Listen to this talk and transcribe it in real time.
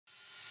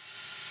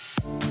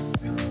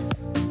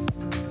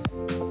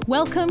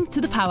Welcome to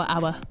the Power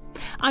Hour.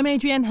 I'm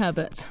Adrienne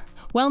Herbert,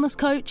 wellness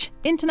coach,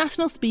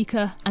 international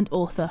speaker and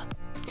author.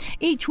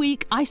 Each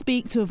week I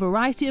speak to a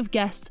variety of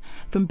guests,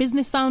 from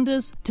business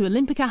founders to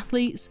Olympic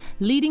athletes,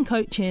 leading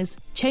coaches,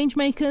 change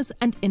makers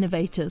and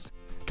innovators,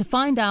 to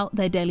find out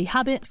their daily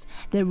habits,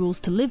 their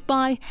rules to live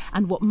by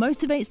and what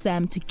motivates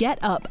them to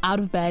get up out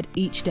of bed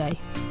each day.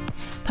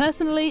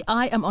 Personally,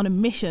 I am on a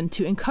mission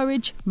to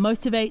encourage,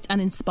 motivate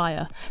and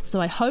inspire, so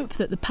I hope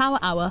that the Power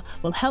Hour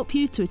will help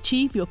you to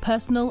achieve your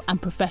personal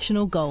and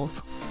professional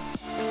goals.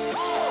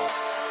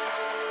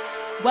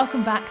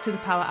 Welcome back to the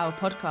Power Hour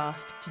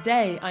podcast.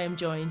 Today I am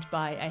joined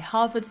by a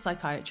Harvard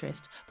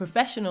psychiatrist,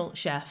 professional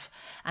chef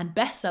and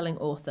best-selling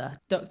author,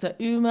 Dr.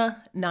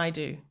 Uma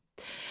Naidoo.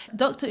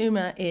 Dr.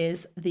 Uma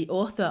is the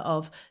author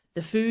of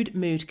The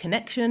Food-Mood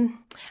Connection,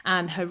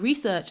 and her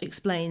research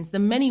explains the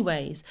many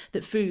ways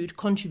that food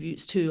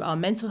contributes to our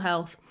mental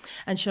health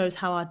and shows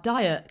how our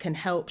diet can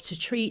help to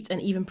treat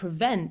and even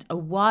prevent a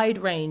wide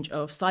range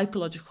of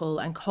psychological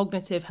and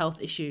cognitive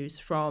health issues,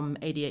 from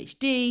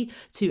ADHD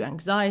to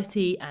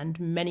anxiety and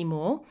many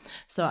more.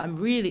 So I'm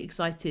really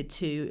excited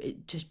to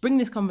just bring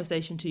this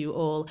conversation to you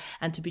all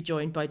and to be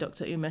joined by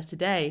Dr. Uma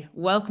today.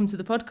 Welcome to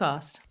the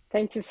podcast.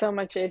 Thank you so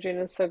much, Adrienne.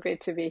 It's so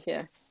great to be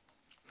here.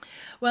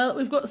 Well,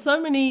 we've got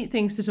so many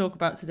things to talk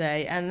about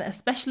today, and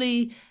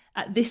especially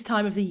at this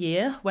time of the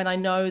year, when I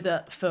know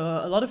that for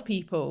a lot of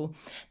people,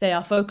 they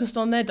are focused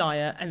on their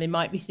diet and they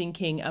might be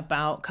thinking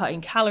about cutting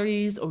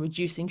calories or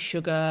reducing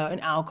sugar and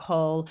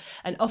alcohol.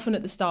 And often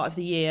at the start of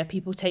the year,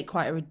 people take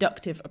quite a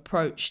reductive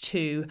approach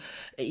to,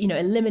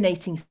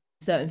 eliminating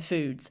certain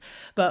foods.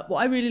 But what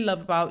I really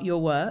love about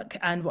your work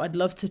and what I'd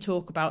love to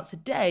talk about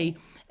today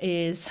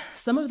is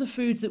some of the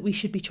foods that we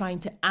should be trying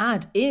to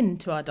add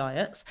into our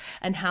diets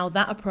and how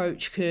that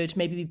approach could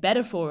maybe be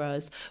better for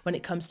us when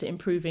it comes to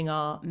improving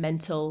our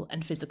mental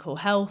and physical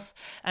health.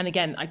 And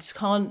again, I just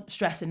can't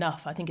stress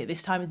enough, I think at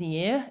this time of the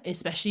year,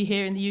 especially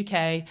here in the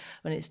UK,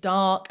 when it's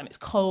dark and it's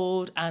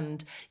cold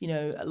and,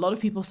 a lot of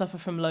people suffer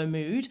from low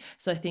mood.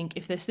 So I think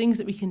if there's things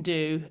that we can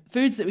do,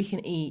 foods that we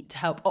can eat to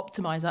help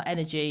optimize our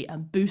energy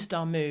and boost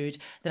our mood,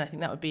 then I think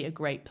that would be a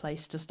great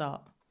place to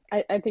start.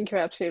 I think you're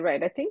absolutely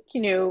right. I think,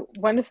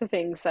 one of the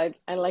things I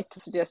like to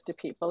suggest to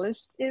people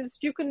is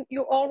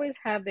you always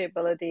have the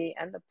ability,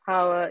 and the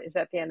power is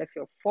at the end of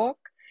your fork.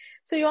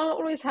 So you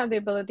always have the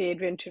ability,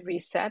 Adrienne, to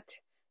reset,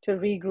 to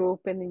regroup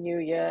in the new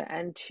year,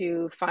 and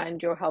to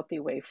find your healthy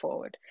way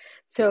forward.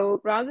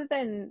 So rather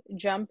than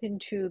jump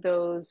into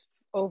those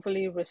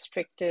overly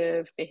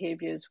restrictive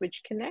behaviors,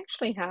 which can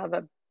actually have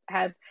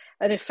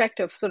an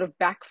effect of sort of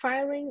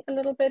backfiring a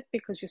little bit,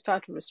 because you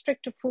start to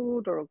restrict a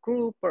food or a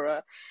group or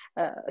a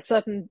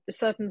certain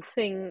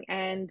thing,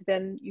 and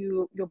then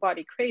your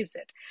body craves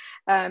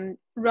it.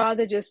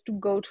 Rather just to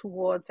go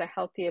towards a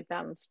healthier,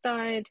 balanced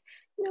diet,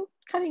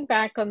 cutting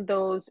back on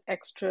those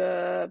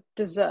extra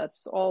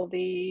desserts, all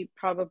the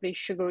probably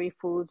sugary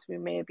foods we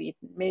may have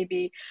eaten,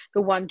 maybe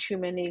the one too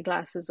many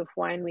glasses of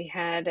wine we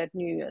had at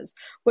New Year's,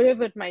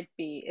 whatever it might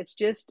be. It's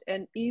just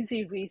an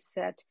easy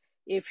reset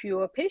if you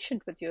are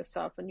patient with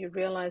yourself and you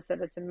realize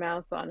that it's a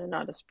marathon and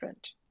not a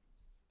sprint.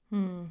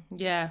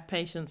 Yeah,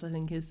 patience, I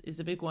think, is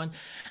a big one.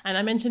 And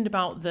I mentioned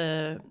about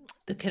the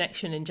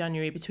connection in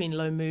January between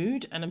low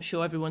mood, and I'm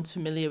sure everyone's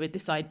familiar with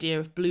this idea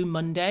of Blue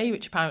Monday,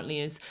 which apparently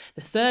is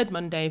the third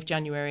Monday of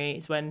January,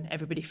 is when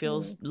everybody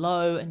feels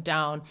low and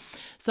down.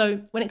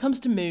 So when it comes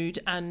to mood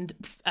and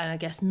I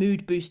guess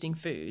mood boosting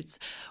foods,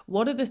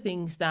 what are the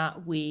things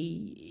that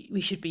we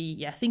should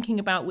be thinking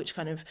about? Which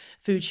kind of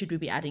foods should we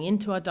be adding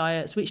into our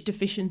diets? Which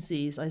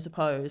deficiencies, I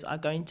suppose, are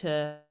going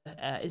to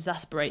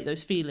exacerbate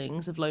those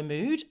feelings of low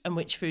mood, and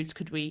which foods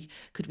could we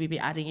be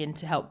adding in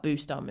to help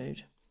boost our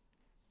mood?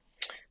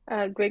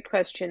 Great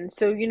question.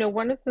 So,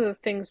 one of the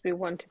things we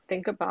want to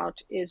think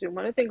about is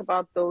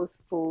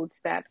those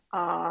foods that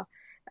are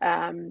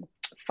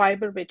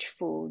fiber-rich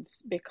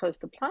foods, because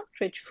the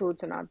plant-rich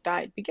foods in our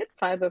diet, we get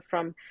fiber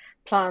from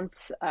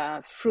plants,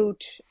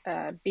 fruit,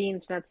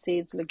 beans, nuts,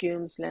 seeds,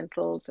 legumes,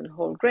 lentils, and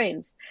whole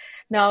grains.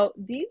 Now,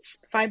 these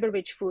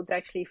fiber-rich foods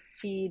actually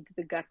feed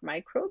the gut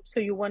microbes, so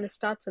you want to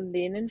start to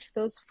lean into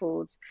those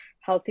foods,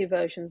 healthy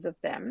versions of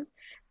them.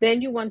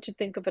 Then you want to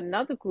think of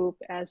another group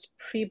as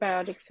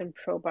prebiotics and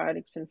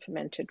probiotics and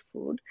fermented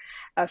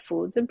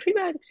foods. And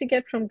prebiotics you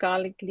get from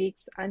garlic,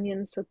 leeks,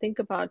 onions. So think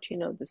about,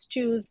 the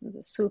stews and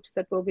the soups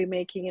that we'll be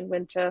making in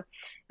winter,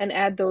 and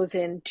add those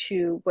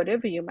into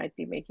whatever you might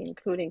be making,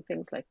 including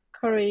things like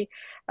curry,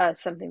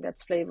 something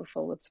that's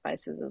flavorful with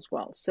spices as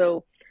well.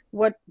 So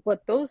what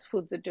those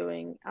foods are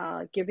doing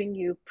are giving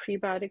you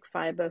prebiotic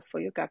fiber for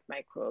your gut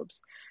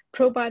microbes.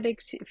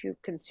 Probiotics, if you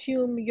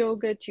consume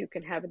yogurt, you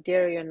can have a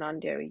dairy or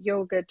non-dairy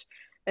yogurt.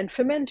 And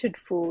fermented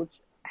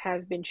foods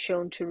have been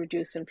shown to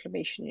reduce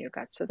inflammation in your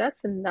gut. So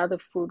that's another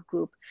food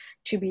group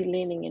to be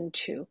leaning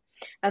into.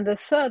 And the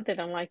third that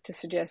I like to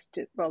suggest,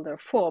 well, there are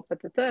four,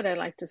 but the third I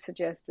like to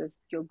suggest is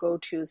your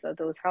go-tos are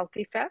those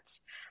healthy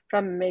fats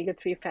from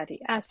omega-3 fatty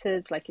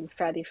acids, like in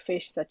fatty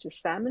fish such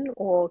as salmon,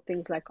 or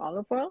things like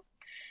olive oil.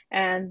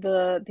 And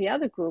the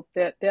other group,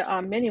 there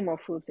are many more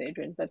foods,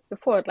 Adrienne, but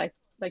before I'd like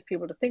like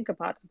people to think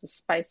about are the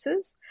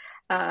spices.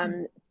 Mm.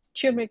 Um,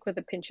 Turmeric with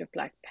a pinch of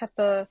black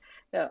pepper,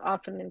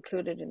 often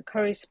included in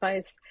curry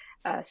spice.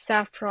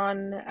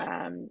 Saffron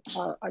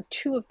are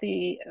two of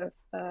the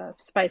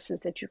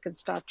spices that you can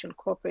start to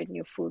incorporate in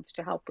your foods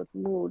to help with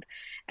mood.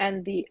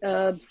 And the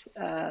herbs,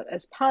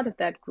 as part of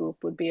that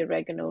group, would be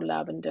oregano,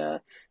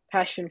 lavender,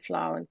 passion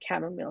flower, and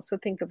chamomile. So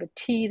think of a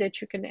tea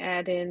that you can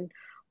add in,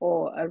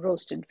 or a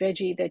roasted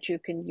veggie that you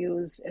can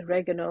use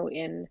oregano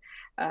in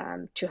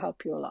to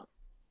help you along.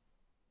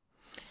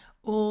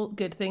 All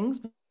good things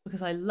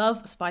because I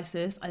love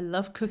spices, I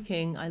love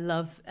cooking, I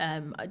love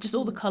just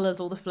all the Mm-hmm. colors,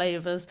 all the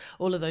flavors,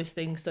 all of those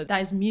things. So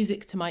that is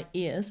music to my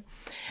ears.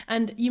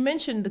 And you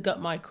mentioned the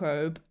gut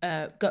microbiome,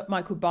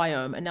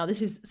 and now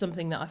this is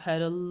something that I've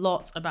heard a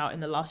lot about in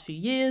the last few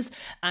years,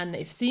 and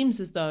it seems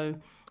as though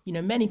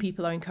many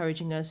people are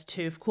encouraging us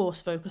to, of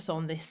course, focus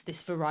on this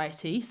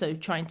variety. So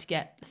trying to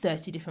get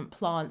 30 different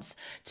plants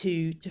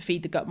to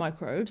feed the gut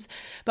microbes.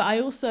 But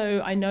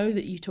I know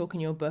that you talk in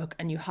your book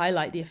and you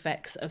highlight the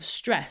effects of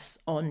stress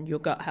on your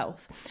gut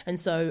health. And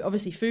so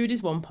obviously food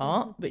is one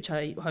Mm-hmm. part, which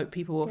I hope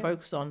people will Yes.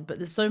 focus on, but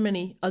there's so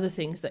many other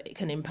things that it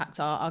can impact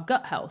our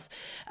gut health.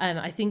 And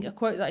I think a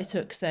quote that I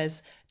took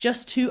says,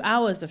 just 2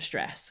 hours of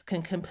stress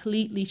can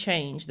completely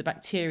change the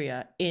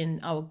bacteria in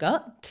our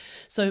gut.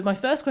 So, my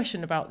first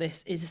question about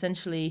this is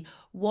essentially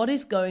what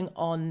is going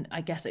on,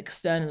 I guess,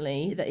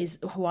 externally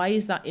why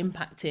is that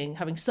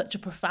having such a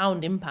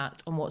profound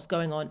impact on what's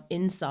going on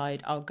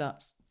inside our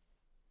guts?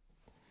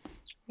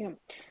 Yeah.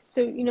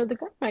 So, the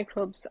gut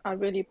microbes are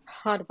really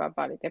part of our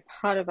body. They're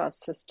part of our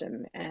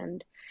system.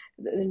 And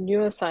the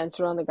neuroscience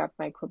around the gut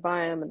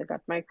microbiome and the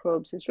gut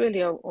microbes is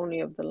really only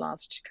of the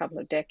last couple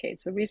of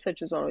decades. So,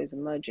 research is always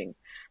emerging.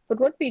 But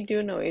what we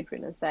do know,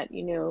 Adrian, is that,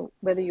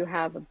 whether you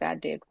have a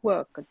bad day at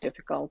work, a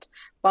difficult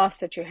boss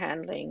that you're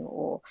handling,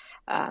 or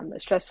a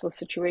stressful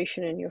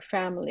situation in your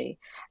family,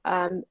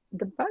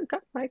 the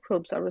gut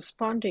microbes are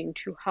responding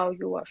to how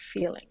you are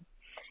feeling.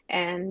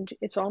 And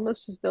it's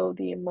almost as though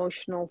the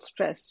emotional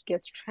stress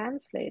gets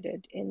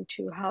translated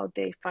into how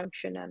they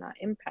function and are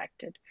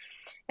impacted,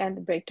 and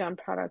the breakdown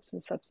products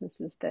and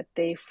substances that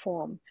they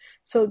form.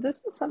 So,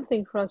 this is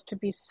something for us to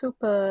be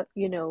super,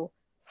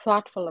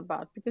 thoughtful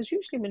about, because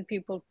usually when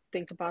people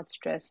think about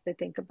stress, they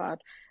think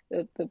about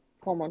the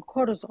hormone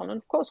cortisol. And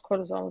of course,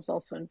 cortisol is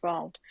also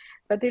involved,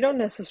 but they don't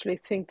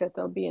necessarily think that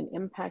there'll be an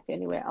impact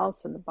anywhere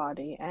else in the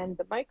body. And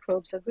the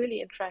microbes are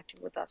really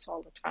interacting with us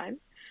all the time.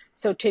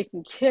 So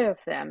taking care of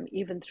them,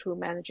 even through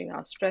managing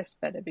our stress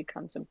better,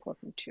 becomes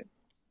important too.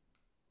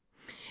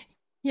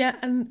 Yeah,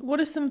 and what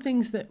are some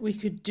things that we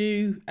could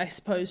do, I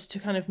suppose, to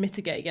kind of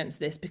mitigate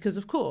against this? Because,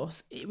 of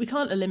course, we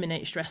can't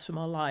eliminate stress from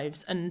our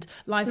lives, and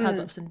life has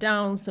Mm, ups and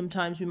downs.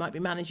 Sometimes we might be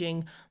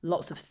managing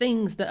lots of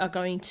things that are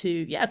going to,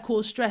 yeah,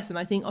 cause stress. And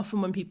I think often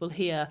when people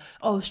hear,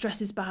 oh,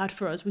 stress is bad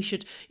for us,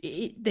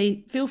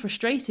 they feel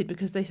frustrated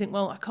because they think,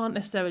 well, I can't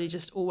necessarily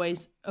just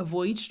always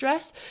avoid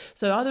stress.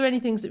 So, are there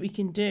any things that we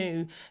can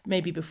do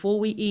maybe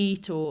before we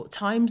eat, or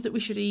times that we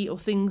should eat, or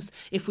things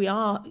if we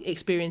are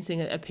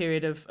experiencing a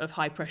period of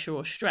high pressure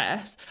or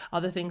stress, are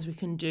there things we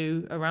can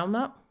do around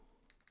that?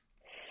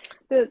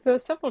 There are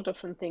several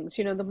different things.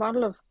 The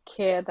model of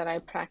care that I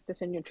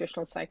practice in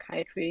nutritional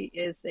psychiatry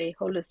is a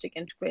holistic,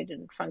 integrated,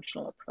 and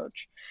functional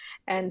approach.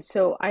 And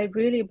so I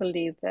really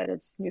believe that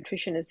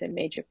nutrition is a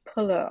major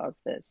pillar of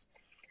this.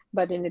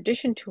 But in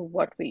addition to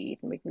what we eat,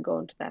 and we can go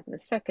into that in a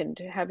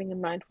second, having a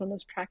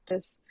mindfulness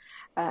practice,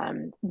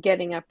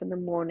 getting up in the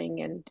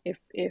morning, and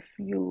if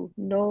you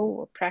know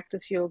or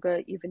practice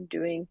yoga, even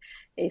doing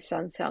a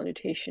sun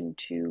salutation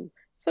to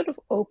sort of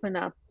open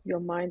up your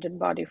mind and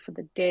body for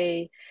the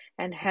day,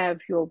 and have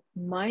your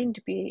mind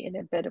be in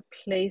a better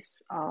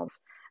place of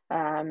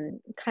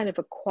kind of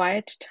a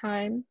quiet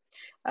time,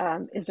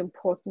 is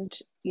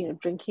important.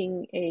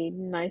 Drinking a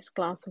nice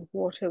glass of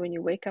water when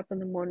you wake up in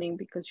the morning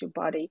because your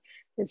body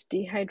is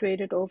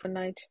dehydrated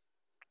overnight.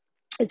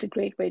 It's a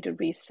great way to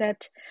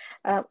reset.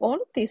 All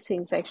of these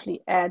things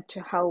actually add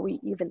to how we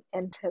even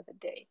enter the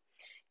day.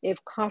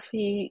 If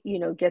coffee,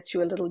 gets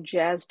you a little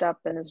jazzed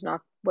up and is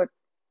not what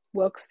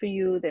works for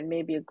you, then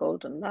maybe a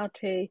golden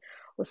latte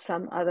or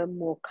some other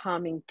more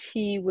calming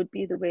tea would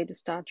be the way to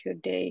start your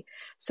day.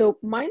 So,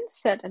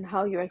 mindset and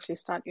how you actually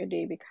start your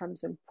day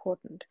becomes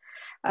important.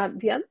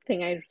 The other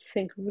thing I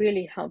think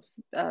really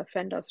helps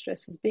fend off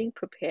stress is being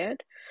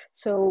prepared.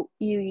 So,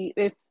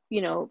 if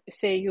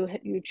say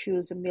you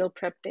choose a meal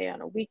prep day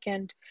on a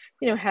weekend,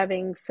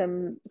 having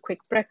some quick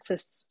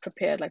breakfasts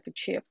prepared, like a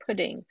chia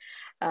pudding.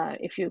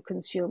 If you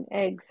consume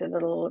eggs, a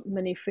little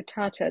mini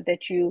frittata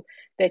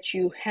that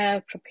you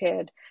have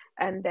prepared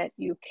and that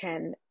you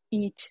can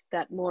eat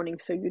that morning,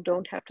 so you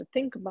don't have to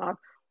think about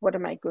what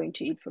am I going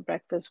to eat for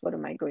breakfast, what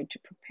am I going to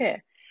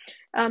prepare.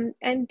 And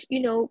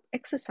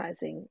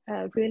exercising,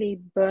 really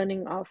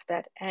burning off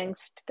that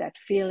angst, that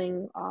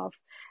feeling of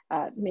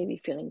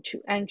maybe feeling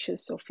too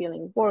anxious or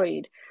feeling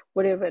worried,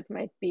 whatever it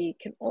might be,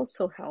 can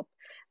also help.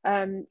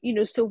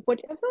 So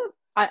whatever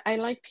I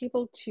like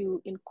people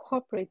to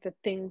incorporate the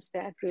things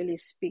that really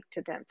speak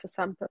to them. For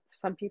some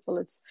people,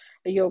 it's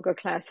a yoga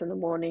class in the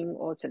morning,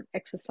 or it's an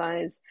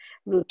exercise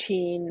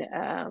routine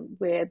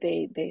where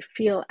they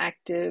feel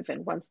active,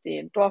 and once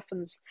the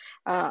endorphins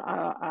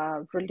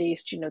are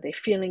released, they're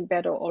feeling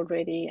better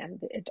already, and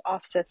it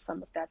offsets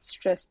some of that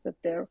stress that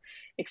they're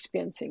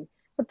experiencing.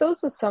 But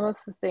those are some of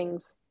the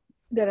things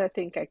that I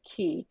think are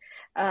key,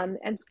 and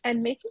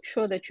making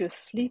sure that you're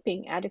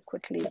sleeping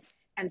adequately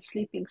and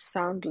sleeping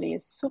soundly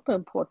is super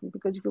important,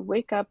 because if you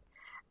wake up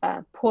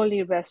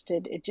poorly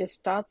rested, it just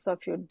starts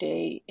off your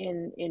day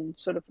in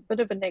sort of a bit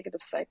of a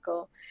negative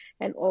cycle,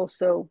 and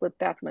also with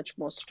that much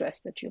more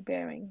stress that you're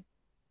bearing.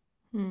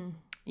 Hmm.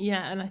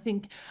 Yeah, and I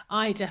think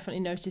I definitely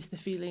noticed the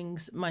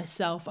feelings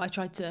myself. I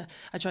try to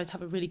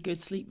have a really good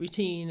sleep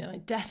routine, and I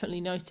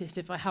definitely noticed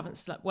if I haven't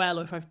slept well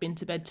or if I've been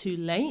to bed too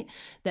late,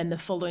 then the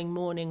following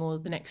morning or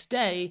the next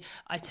day,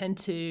 I tend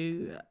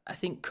to, I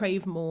think,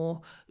 crave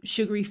more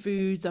sugary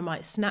foods. I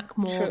might snack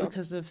more True.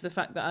 because of the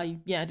fact that I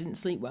didn't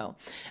sleep well.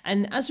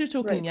 And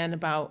Right.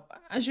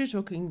 as you're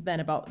talking then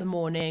about the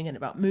morning and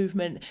about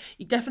movement,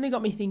 you definitely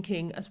got me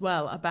thinking as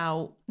well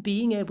about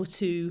being able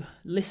to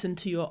listen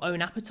to your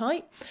own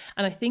appetite.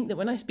 And I think that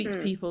when I speak to Mm,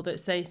 people that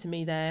say to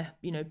me they're,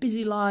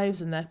 busy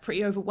lives and they're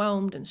pretty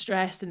overwhelmed and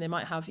stressed, and they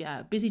might have,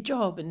 a busy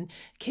job and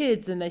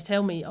kids, and they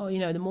tell me, oh,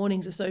 the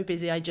mornings are so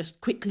busy, I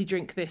just quickly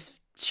drink this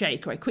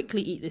shake, or I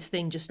quickly eat this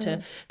thing just to,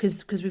 mm,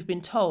 because we've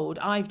been told,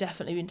 I've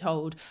definitely been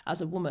told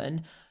as a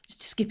woman,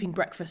 skipping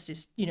breakfast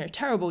is,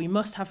 terrible. You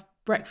must have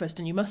breakfast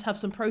and you must have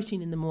some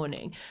protein in the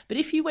morning. But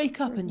if you wake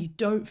up and mhm, you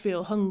don't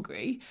feel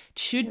hungry,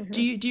 should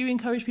do mhm. you do you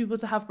encourage people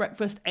to have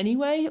breakfast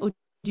anyway, or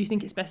do you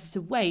think it's better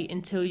to wait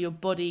until your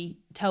body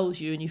tells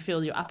you and you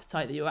feel your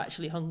appetite that you're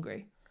actually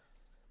hungry?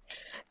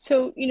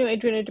 So,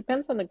 Adrian, it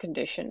depends on the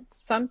condition.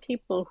 Some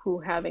people who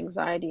have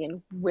anxiety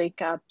and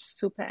wake up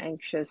super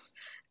anxious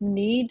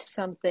need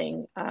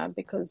something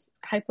because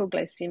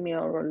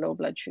hypoglycemia or low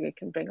blood sugar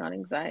can bring on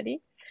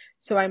anxiety.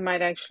 So I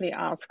might actually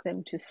ask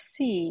them to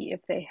see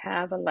if they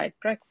have a light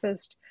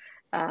breakfast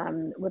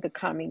with a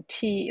calming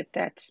tea, if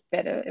that's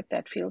better, if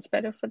that feels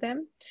better for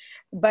them.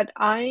 But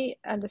I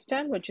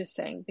understand what you're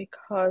saying,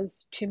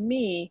 because to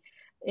me,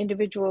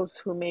 individuals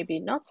who may be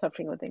not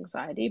suffering with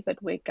anxiety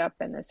but wake up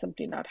and are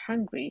simply not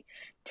hungry,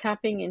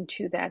 tapping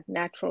into that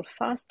natural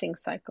fasting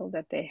cycle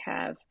that they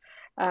have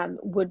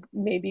would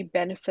maybe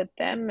benefit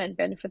them and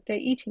benefit their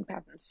eating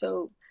pattern.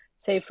 So,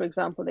 say, for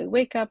example, they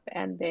wake up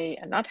and they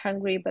are not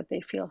hungry, but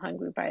they feel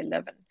hungry by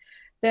 11.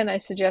 Then I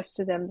suggest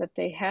to them that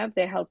they have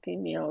their healthy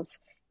meals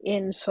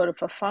in sort of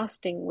a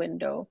fasting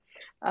window,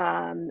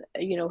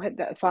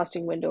 the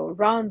fasting window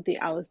around the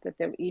hours that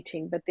they're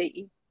eating, but they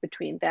eat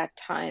between that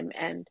time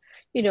and,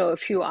 a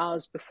few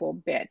hours before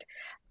bed.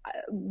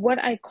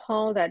 What I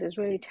call that is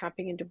really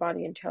tapping into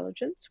body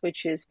intelligence,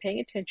 which is paying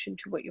attention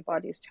to what your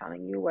body is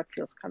telling you, what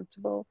feels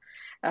comfortable,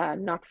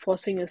 not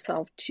forcing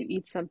yourself to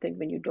eat something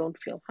when you don't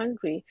feel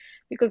hungry,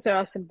 because there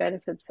are some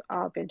benefits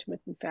of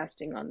intermittent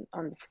fasting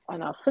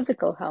on our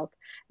physical health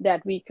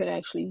that we could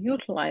actually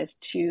utilize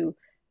to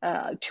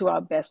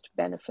our best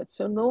benefit.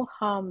 So no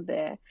harm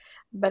there.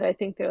 But I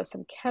think there are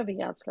some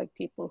caveats, like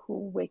people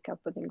who wake up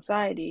with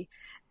anxiety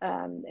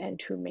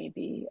and who may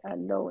be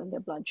low in their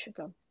blood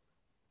sugar.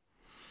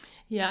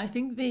 Yeah, I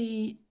think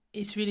the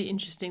it's really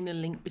interesting, the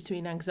link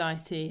between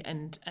anxiety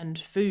and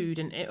food,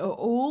 and it are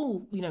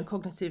all,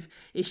 cognitive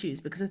issues,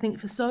 because I think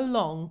for so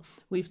long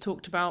we've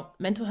talked about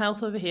mental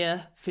health over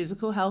here,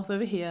 physical health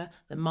over here,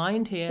 the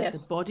mind here, the Yes,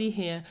 body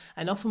here,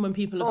 and often when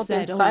people it's have all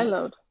been said, oh,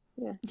 siloed.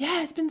 Yeah.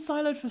 yeah, it's been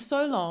siloed for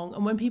so long.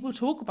 And when people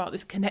talk about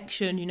this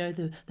connection,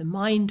 the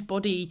mind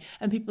body,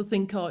 and people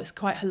think, oh, it's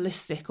quite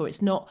holistic, or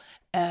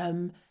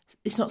um,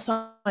 it's not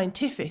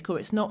scientific, or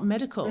it's not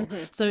medical.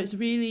 Hmm. So it's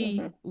really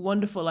Hmm.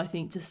 wonderful, I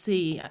think, to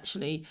see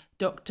actually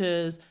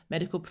doctors,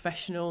 medical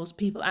professionals,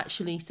 people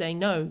actually saying,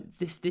 no,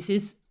 this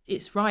is,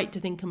 it's right to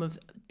think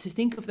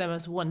of them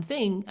as one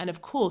thing. And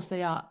of course,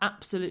 they are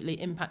absolutely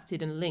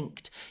impacted and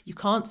linked. You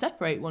can't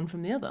separate one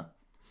from the other.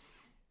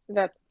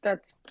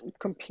 That's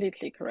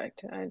completely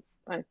correct.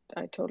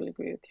 I totally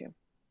agree with you.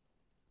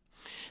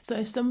 So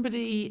if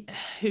somebody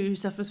who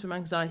suffers from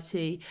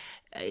anxiety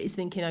is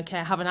thinking, okay,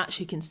 I haven't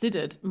actually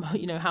considered,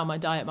 how my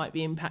diet might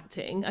be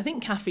impacting. I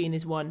think caffeine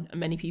is one, and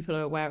many people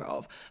are aware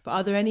of. But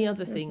are there any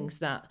other Hmm. things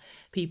that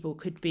people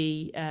could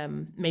be,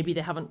 maybe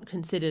they haven't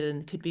considered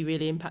and could be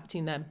really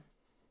impacting them?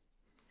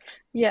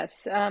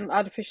 Yes,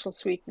 artificial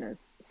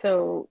sweeteners.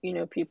 So,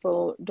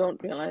 people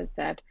don't realize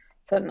that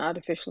certain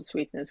artificial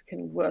sweeteners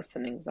can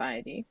worsen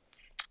anxiety,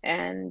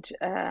 and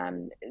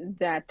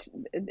that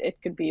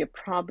it could be a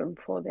problem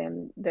for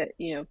them. That,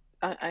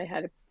 I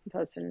had a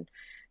person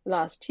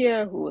last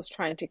year who was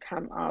trying to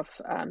come off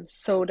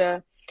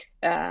soda,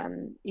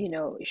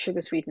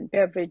 sugar sweetened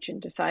beverage,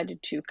 and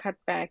decided to cut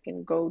back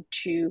and go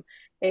to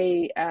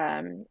a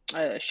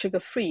sugar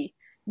free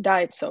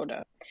diet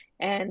soda.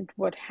 And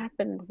what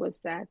happened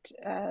was that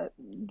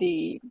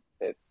the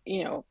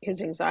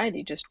his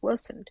anxiety just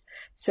worsened.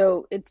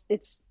 So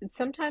it's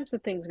sometimes the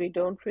things we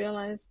don't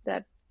realize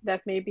that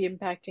that may be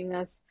impacting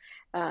us.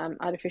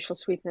 Artificial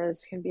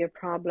sweeteners can be a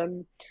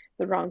problem.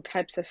 The wrong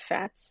types of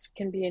fats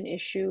can be an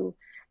issue.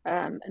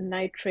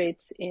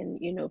 Nitrates in,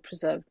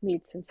 preserved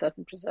meats and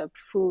certain preserved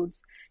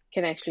foods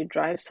can actually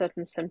drive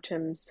certain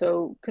symptoms.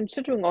 So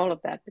considering all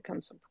of that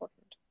becomes important.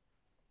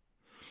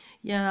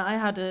 Yeah, I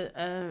had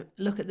a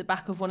look at the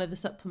back of one of the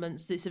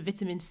supplements. It's a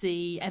vitamin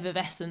C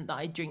effervescent that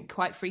I drink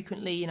quite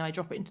frequently. I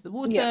drop it into the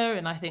water Yeah.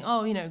 and I think,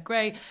 oh,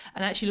 great.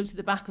 And I actually looked at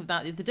the back of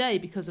that the other day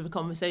because of a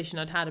conversation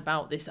I'd had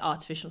about this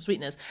artificial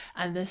sweeteners.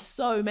 And there's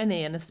so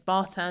many, and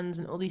aspartans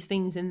and all these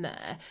things in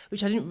there,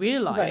 which I didn't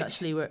realize Right.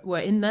 actually were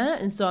in there.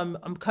 And so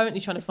I'm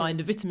currently trying to Mhm. find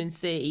a vitamin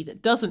C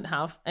that doesn't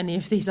have any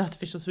of these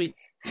artificial sweeteners,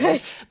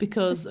 Right.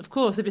 because of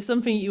course if it's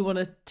something you want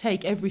to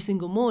take every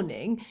single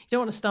morning, you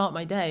don't want to start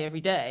my day every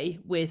day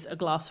with a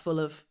glass full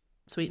of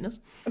sweeteners.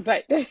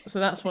 Right. So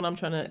that's what I'm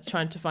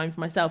trying to find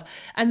for myself.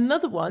 And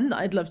another one that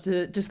I'd love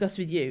to discuss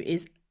with you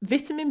is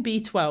vitamin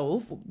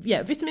B12.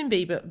 Yeah, vitamin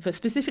B, but for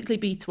specifically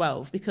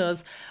B12,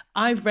 because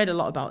I've read a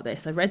lot about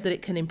this. I've read that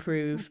it can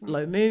improve Mhm.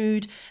 low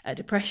mood,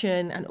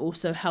 depression, and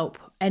also help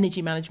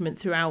energy management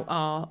throughout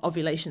our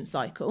ovulation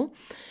cycle.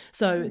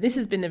 So this Mhm.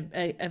 has been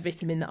a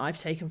vitamin that I've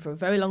taken for a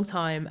very long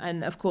time.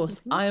 And of course,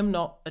 Mhm. I am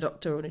not a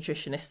doctor or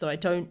nutritionist, so I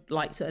don't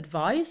like to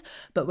advise.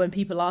 But when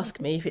people ask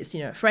Mhm. me if it's,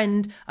 a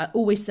friend, I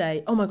always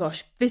say, oh my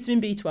gosh,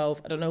 vitamin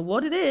B12, I don't know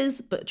what it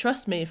is, but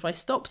trust me, if I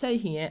stop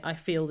taking it, I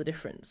feel the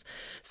difference.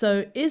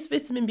 So is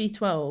vitamin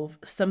B12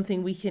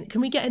 something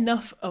can we get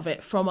enough of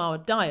it from our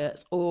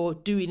diets, or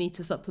do we need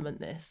to supplement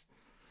this?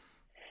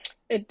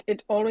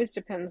 It always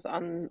depends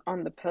on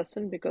the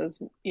person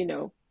because,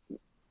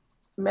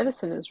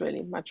 medicine is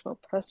really much more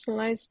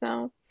personalized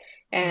now.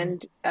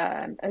 Mm.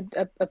 And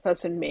a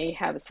person may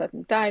have a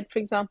certain diet. For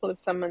example, if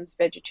someone's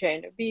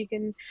vegetarian or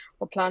vegan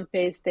or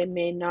plant-based, they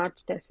may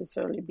not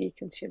necessarily be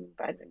consuming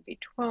vitamin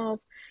B12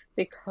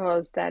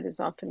 because that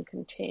is often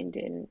contained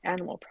in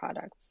animal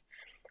products.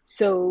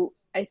 So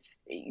it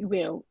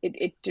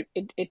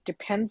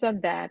depends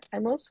on that.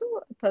 I'm also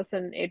a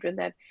person, Adrian,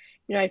 that,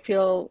 I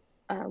feel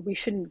we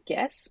shouldn't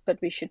guess, but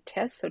we should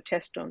test. So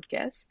test, don't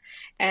guess.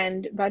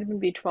 And vitamin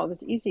B12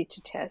 is easy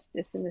to test.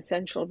 It's an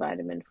essential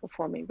vitamin for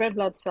forming red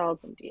blood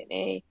cells and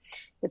DNA.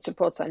 It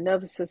supports our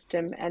nervous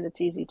system and it's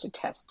easy to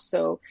test.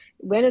 So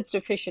when it's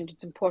deficient,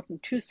 it's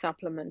important to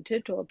supplement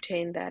it or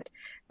obtain that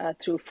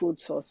through food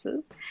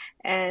sources.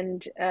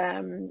 And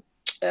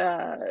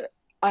uh,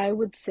 I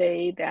would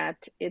say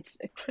that it's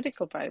a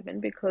critical vitamin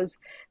because,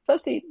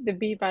 firstly, the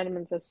B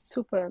vitamins are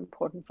super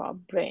important for our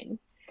brain,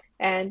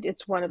 and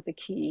it's one of the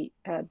key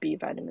B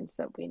vitamins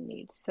that we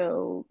need.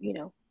 So,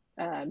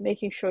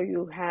 making sure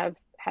you have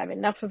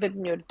enough of it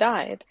in your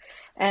diet,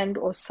 and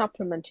or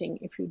supplementing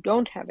if you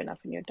don't have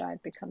enough in your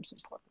diet becomes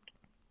important.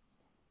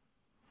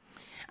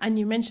 And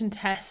you mentioned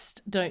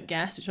test, don't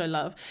guess, which I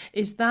love.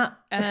 Is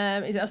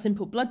it a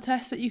simple blood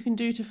test that you can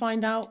do to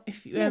find out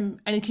if Yeah.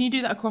 and can you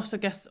do that across, I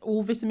guess,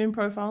 all vitamin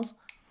profiles?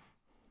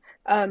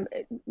 Um,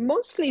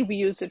 Mostly we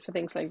use it for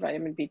things like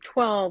vitamin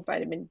B12,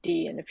 vitamin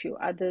D, and a few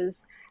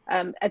others.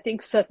 I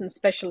think certain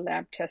special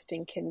lab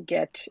testing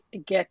get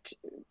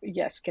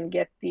yes, can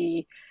get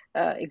the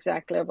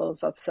exact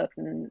levels of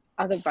certain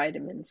other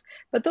vitamins,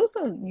 but those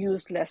are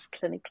used less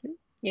clinically.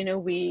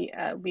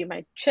 We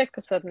might check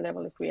a certain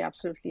level if we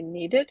absolutely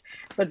need it,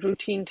 but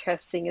routine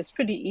testing is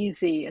pretty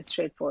easy and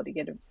straightforward to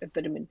get a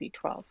vitamin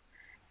B12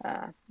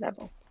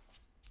 level.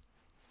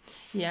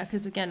 Yeah,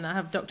 because again, I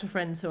have doctor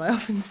friends who I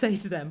often say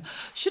to them,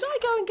 should I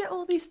go and get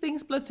all these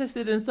things blood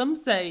tested? And some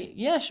say,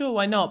 yeah, sure,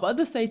 why not? But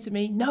others say to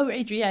me, no,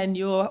 Adrienne,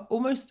 you're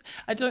almost,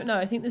 I don't know.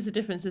 I think there's a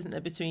difference, isn't there,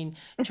 between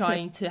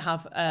trying to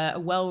have a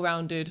well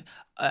rounded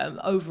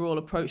overall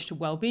approach to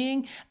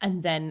well-being,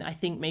 and then I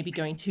think maybe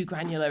going too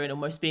granular and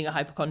almost being a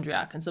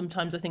hypochondriac. And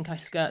sometimes I think I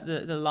skirt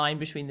the line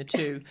between the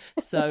two.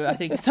 So I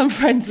think some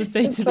friends would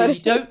say It's to me, you funny.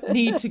 don't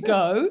need to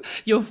go,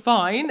 you're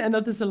fine. And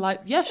others are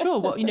like, yeah, sure.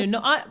 Well,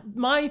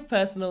 my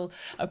personal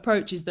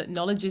approach is that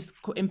knowledge is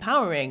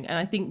empowering, and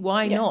I think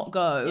why not Yes.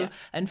 go Yeah.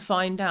 and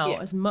find Yeah.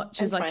 out as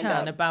much as And I find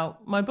can out.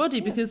 about my body,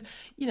 Yeah. because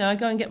I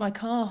go and get my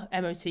car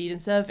MOT'd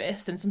and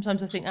serviced, and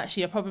sometimes I think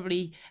actually I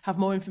probably have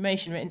more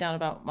information written down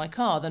about my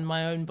car than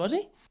my own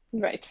body.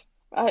 Right.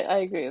 I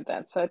agree with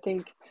that. So I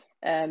think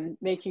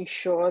making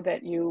sure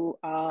that you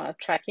are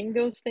tracking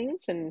those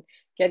things and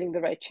getting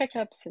the right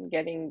checkups and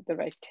getting the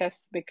right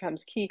tests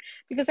becomes key.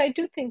 Because I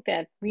do think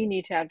that we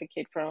need to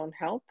advocate for our own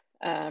health.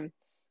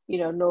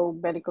 No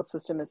medical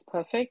system is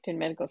perfect, and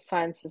medical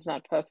science is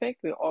not perfect.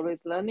 We're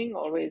always learning,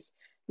 always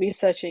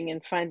researching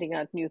and finding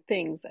out new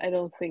things. I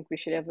don't think we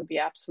should ever be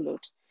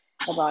absolute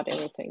about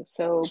anything.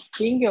 So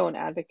being your own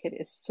advocate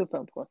is super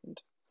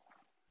important.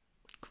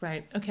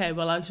 Great. Okay.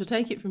 Well, I shall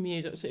take it from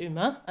you, Dr.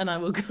 Uma, and I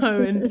will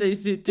go and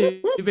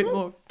do a bit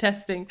more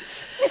testing.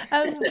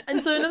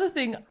 And so another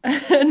thing,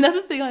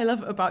 another thing I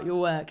love about your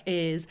work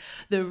is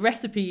the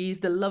recipes,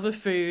 the love of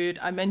food.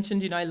 I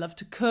mentioned, I love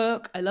to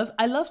cook. I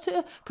love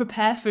to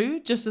prepare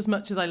food just as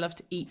much as I love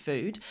to eat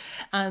food,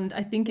 and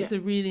I think Yeah. it's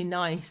a really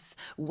nice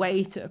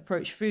way to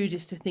approach food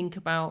is to think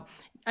about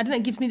I don't know,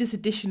 it gives me this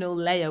additional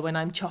layer when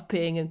I'm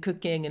chopping and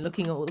cooking and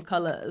looking at all the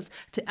colours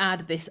to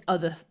add this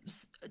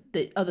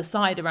the other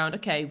side around,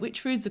 okay,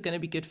 which foods are going to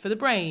be good for the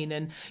brain,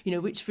 and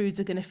which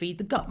foods are going to feed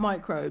the gut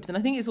microbes. And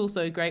I think it's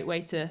also a great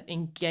way to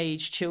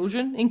engage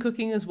children in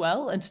cooking as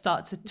well, and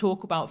start to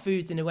talk about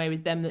foods in a way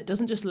with them that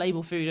doesn't just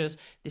label food as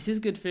this is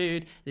good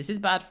food, this is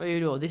bad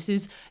food, or this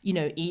is,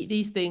 eat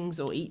these things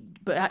or eat,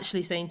 but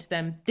actually saying to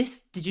them,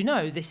 this, did you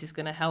know this is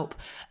going to help,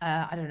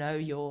 I don't know,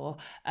 your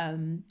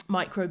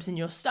microbes in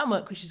your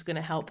stomach, which is going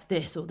to help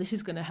this, or this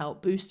is going to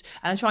help boost.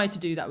 And I try to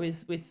do that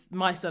with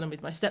my son and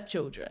with my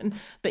stepchildren.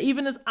 But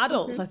even as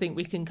adults, Hmm. I think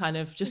we can kind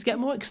of just get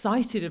Hmm. more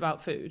excited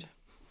about food.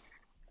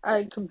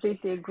 I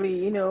completely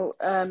agree.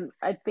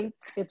 I think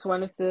it's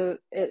one of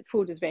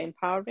food is very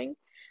empowering.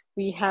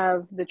 We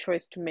have the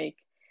choice to make,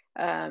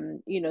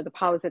 the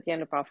powers at the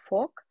end of our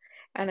fork.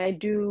 And I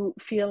do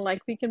feel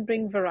like we can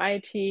bring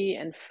variety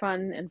and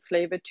fun and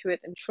flavor to it.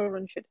 And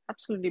children should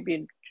absolutely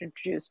be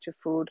introduced to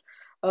food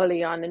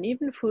early on. And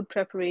even food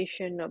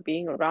preparation or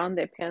being around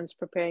their parents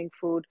preparing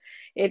food,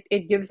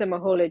 it gives them a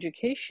whole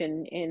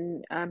education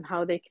in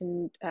how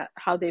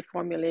they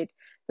formulate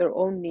their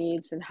own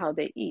needs and how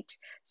they eat.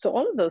 So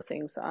all of those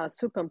things are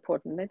super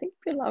important. I think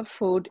if you love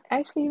food,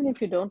 actually, even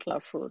if you don't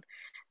love food,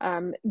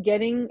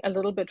 getting a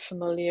little bit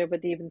familiar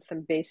with even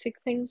some basic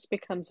things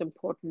becomes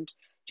important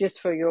just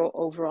for your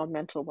overall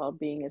mental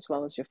well-being as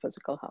well as your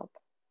physical health.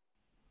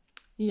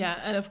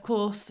 Yeah, and of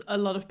course, a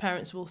lot of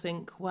parents will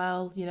think,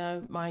 well,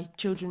 my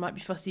children might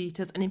be fussy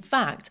eaters. And in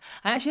fact,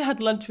 I actually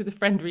had lunch with a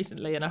friend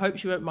recently, and I hope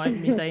she won't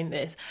mind me saying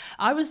this.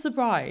 I was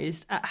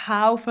surprised at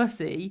how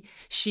fussy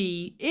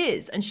she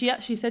is. And she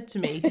actually said to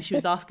me, because she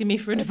was asking me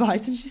for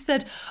advice, and she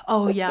said,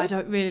 oh, yeah, I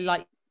don't really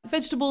like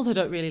vegetables, I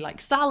don't really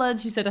like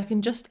salads. She said,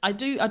 I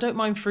don't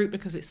mind fruit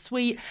because it's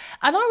sweet.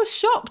 And I was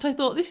shocked. I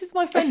thought, this is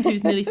my friend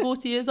who's nearly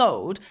 40 years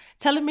old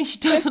telling me she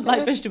doesn't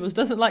like vegetables,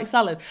 doesn't like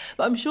salad.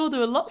 But I'm sure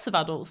there are lots of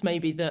adults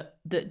maybe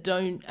that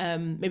don't,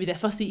 maybe they're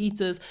fussy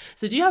eaters.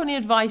 So do you have any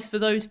advice for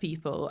those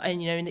people?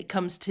 And when it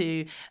comes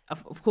to,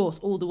 of course,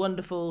 all the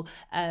wonderful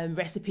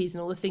recipes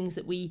and all the things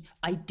that we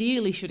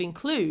ideally should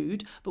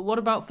include, but what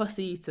about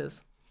fussy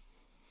eaters?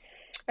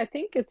 I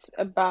think it's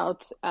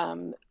about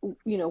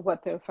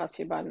what they're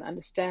fussy about and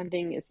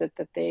understanding. Is it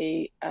that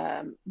they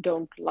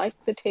don't like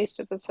the taste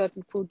of a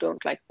certain food,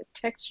 don't like the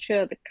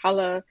texture, the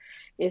color?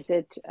 Is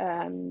it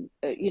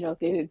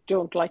they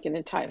don't like an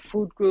entire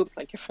food group,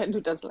 like your friend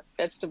who doesn't like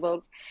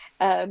vegetables?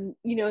 And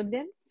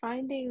then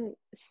finding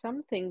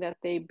something that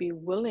they be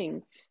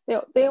willing.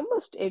 They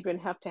almost, Adrian,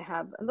 have to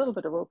have a little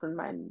bit of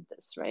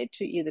open-mindedness, right?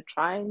 To either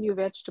try a new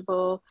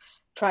vegetable,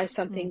 try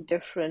something Mm.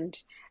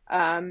 different,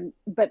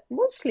 but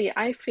mostly,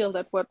 I feel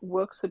that what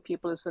works for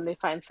people is when they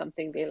find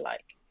something they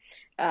like.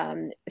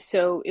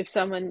 So if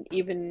someone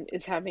even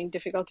is having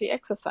difficulty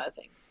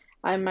exercising,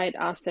 I might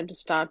ask them to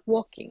start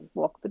walking,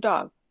 walk the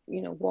dog,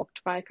 walk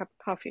to buy a cup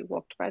of coffee,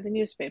 walk to buy the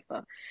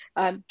newspaper,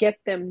 get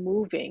them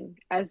moving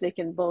as they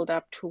can build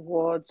up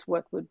towards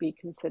what would be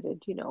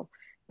considered,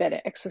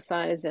 better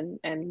exercise and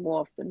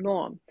more of the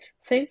norm.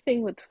 Same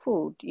thing with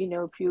food.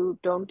 If you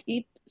don't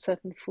eat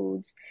certain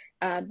foods,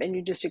 and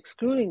you're just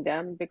excluding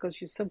them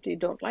because you simply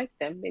don't like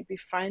them, maybe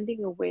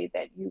finding a way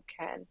that you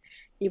can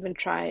even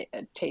try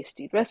a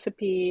tasty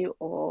recipe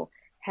or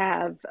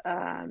have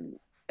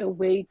a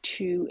way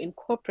to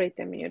incorporate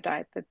them in your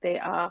diet that they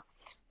are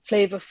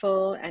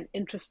flavorful and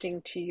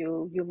interesting to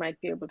you. You might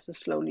be able to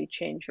slowly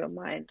change your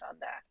mind on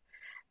that.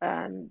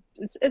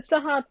 It's a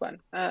hard one.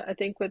 I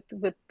think with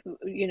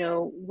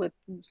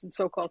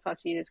so-called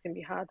fast eaters can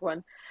be a hard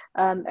one.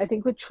 I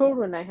think with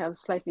children, I have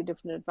slightly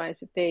different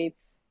advice. If they,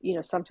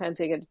 sometimes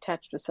they get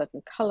attached to a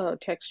certain color or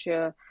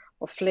texture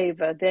or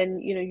flavor, then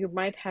you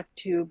might have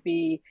to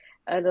be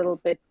a little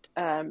bit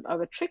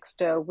of a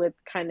trickster with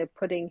kind of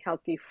putting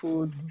healthy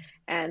foods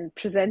and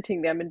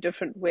presenting them in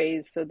different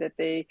ways so that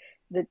the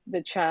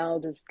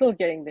child is still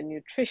getting the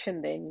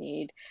nutrition they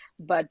need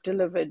but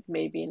delivered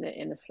maybe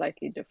in a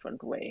slightly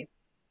different way.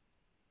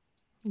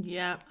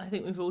 Yeah, I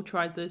think we've all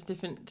tried those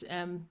different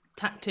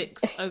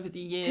tactics over the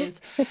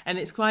years, and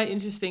it's quite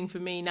interesting for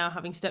me now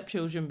having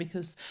stepchildren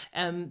because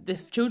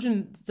the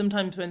children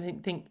sometimes when they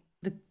think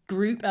the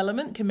group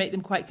element can make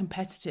them quite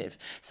competitive.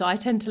 So I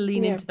tend to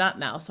lean Yeah, into that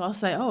now. So I'll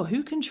say, "Oh,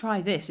 who can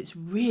try this? It's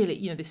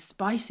really, this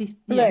spicy.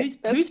 right.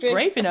 That's Who's great.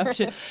 brave enough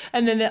to?"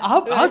 And then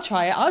I'll Right.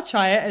 try it. I'll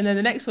try it. And then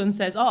the next one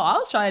says, "Oh,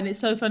 I'll try it." And it's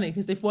so funny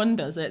because if one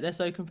does it, they're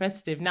so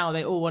competitive. Now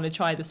they all want to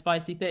try the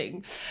spicy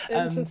thing. So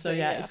Interesting.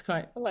 yeah, Yeah, it's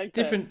quite I like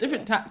that. different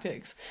Yeah.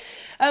 tactics.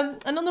 And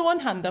on the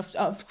one hand,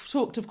 I've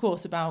talked, of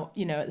course, about,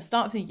 at the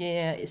start of the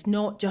year, it's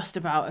not just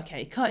about,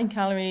 okay, cutting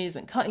calories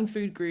and cutting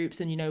food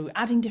groups and,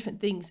 adding different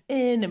things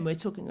in. And we're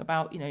talking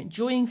about,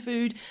 enjoying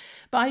food.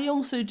 But I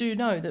also do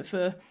know that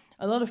for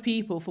a lot of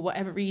people, for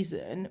whatever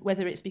reason,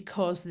 whether it's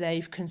because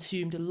they've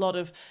consumed a lot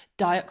of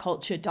diet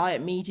culture,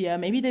 diet media,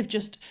 maybe they've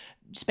just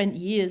spent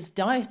years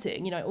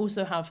dieting. I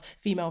also have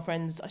female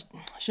friends. I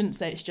shouldn't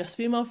say it's just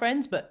female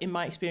friends, but in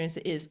my experience,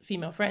 it is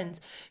female friends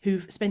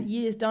who've spent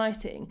years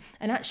dieting.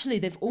 And actually,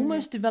 they've Mm.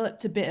 almost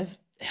developed a bit of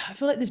I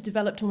feel like they've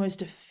developed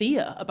almost a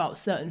fear about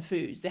certain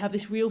foods. They have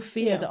this real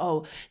fear Yeah. that,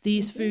 oh,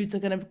 these Hmm. foods are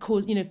going to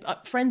cause,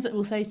 friends that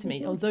will say to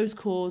me, Hmm. oh, those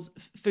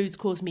foods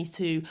cause me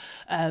to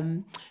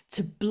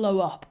blow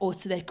up, or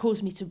to they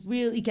cause me to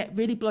really get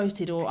really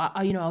bloated, or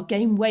I'll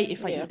gain weight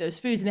if I Yeah. eat those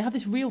foods. And they have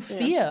this real Yeah.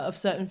 fear of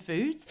certain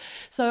foods.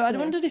 So I Yeah.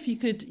 wondered if you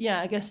could,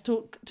 I guess,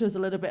 talk to us a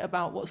little bit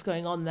about what's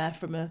going on there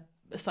from a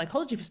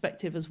psychology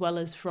perspective as well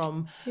as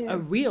from a Yeah.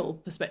 real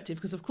perspective,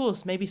 because of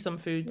course maybe some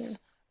Yeah. foods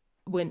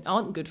when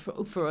aren't good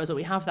for us, or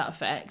we have that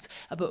effect,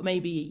 but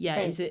maybe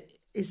Right.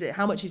 is it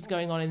how much is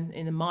going on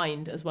in the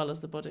mind as well as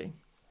the body?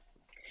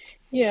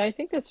 Yeah, I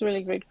think that's a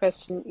really great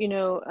question.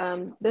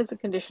 There's a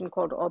condition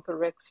called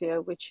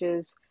orthorexia, which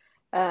is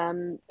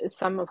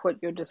some of what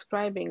you're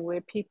describing,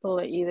 where people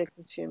are either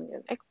consuming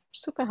an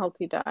super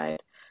healthy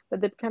diet,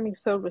 but they're becoming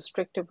so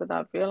restrictive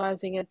without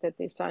realizing it that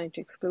they're starting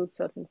to exclude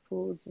certain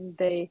foods. And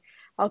they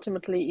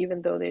ultimately,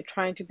 even though they're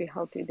trying to be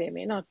healthy, they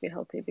may not be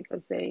healthy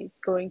because they're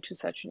going to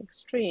such an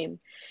extreme.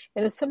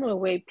 In a similar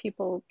way,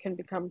 people can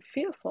become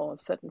fearful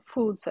of certain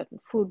foods, certain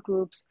food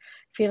groups,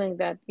 feeling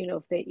that,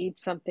 if they eat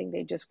something,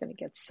 they're just going to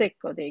get sick,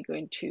 or they're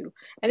going to,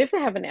 and if they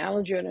have an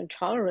allergy or an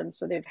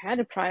intolerance, or they've had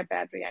a prior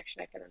bad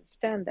reaction, I can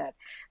understand that.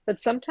 But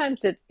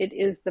sometimes it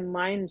is the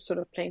mind sort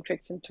of playing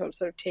tricks and sort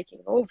of taking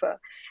over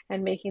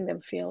and making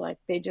them feel like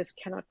they just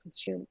cannot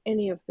consume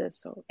any of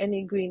this or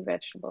any green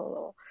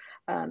vegetable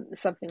or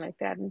something like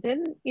that. And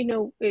then,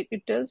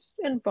 it does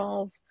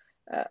involve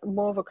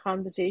more of a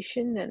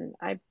conversation, and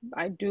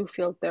I do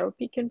feel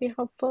therapy can be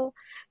helpful,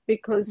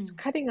 because Mm.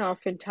 cutting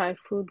off entire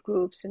food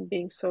groups and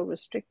being so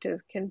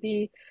restrictive can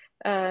be,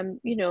 can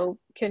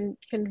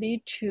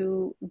lead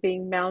to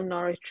being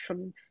malnourished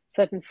from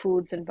certain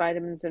foods and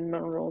vitamins and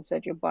minerals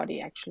that your body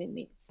actually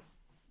needs.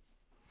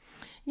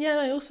 Yeah,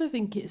 I also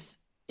think it's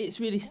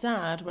really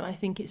sad when I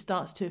think it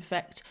starts to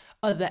affect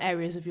other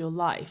areas of your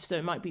life. So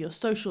it might be your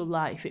social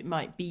life, it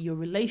might be your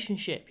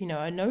relationship.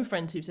 I know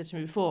friends who've said to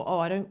me before, "Oh,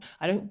 I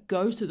don't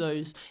go to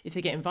those if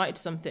they get invited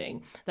to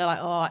something." They're like,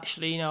 "Oh,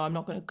 actually, I'm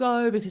not going to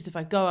go because if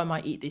I go, I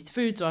might eat these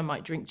foods, or I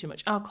might drink too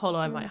much alcohol, or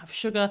I might Mm, have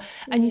sugar."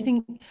 And you mm,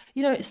 think,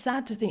 it's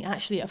sad to think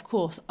actually, of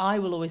course, I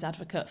will always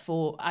advocate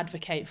for,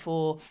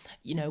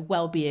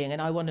 well-being,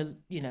 and I want to,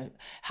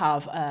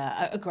 have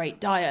a great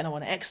diet, and I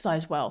want to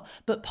exercise well.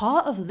 But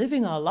part of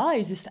living our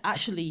lives is to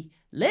actually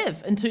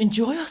live and to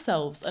enjoy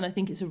ourselves. And I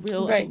think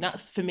right.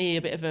 that's for me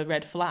a bit of a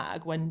red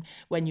flag when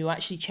you're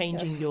actually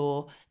changing Yes,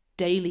 your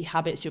daily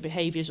habits, your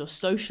behaviors, your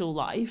social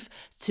life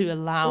to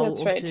allow that's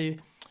or right. to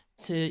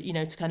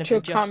kind of To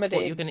adjust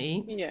what you're accommodate. going to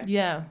eat. Yeah.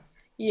 Yeah.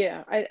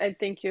 Yeah, I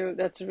think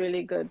that's a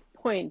really good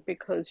point,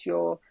 because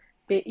your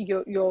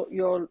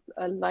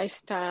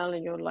lifestyle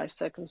and your life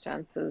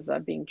circumstances are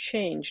being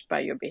changed by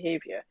your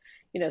behavior.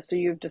 So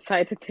you've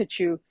decided that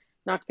you're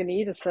not going to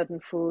eat a certain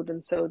food,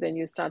 and so then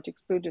you start to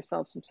exclude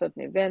yourself from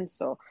certain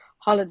events or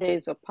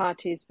holidays or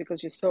parties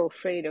because you're so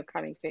afraid of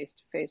coming face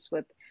to face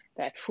with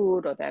that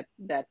food or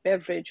that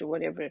beverage or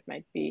whatever it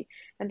might be.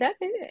 And that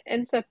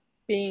ends up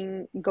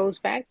being goes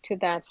back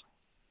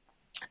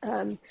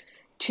um,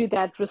 to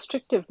that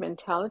restrictive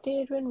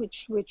mentality, Adrian,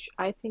 which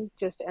I think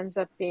just ends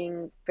up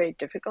being very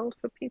difficult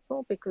for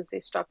people because they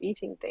stop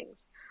eating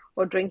things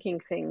or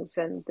drinking things,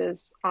 and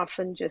there's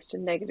often just a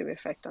negative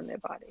effect on their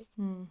body.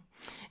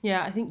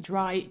 Yeah, I think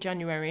dry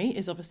January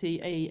is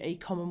obviously a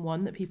common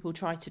one that people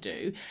try to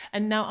do.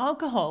 And now,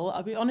 alcohol,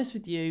 I'll be honest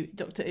with you,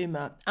 Dr.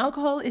 Uma,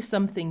 alcohol is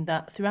something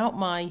that throughout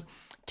my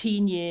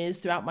teen years,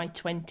 throughout my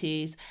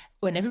 20s,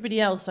 when everybody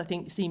else, I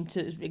think, seemed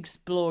to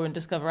explore and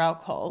discover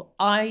alcohol,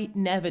 I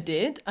never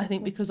did. I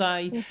think Hmm. because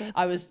I Hmm.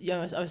 I was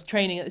I was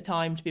training at the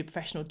time to be a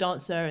professional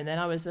dancer, and then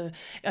I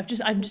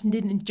just Hmm.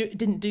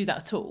 didn't do that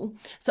at all.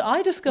 So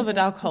I discovered Hmm.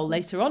 alcohol Hmm.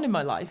 later on in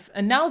my life,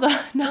 and now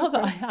that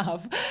I Okay.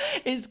 have,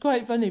 it's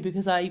quite funny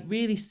because I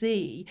really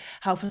see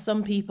how for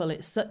some people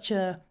it's such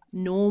a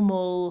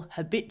normal,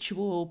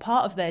 habitual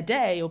part of their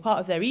day or part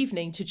of their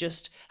evening to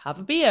just have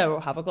a beer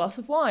or have a glass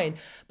of wine.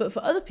 But for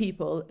other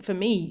people, for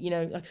me,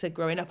 like I said,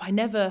 growing up, I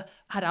never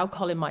had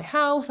alcohol in my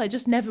house. I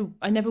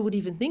never would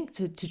even think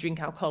to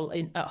drink alcohol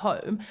at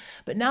home.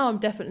 But now I'm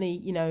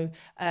definitely,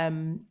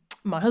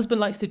 my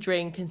husband likes to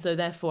drink, and so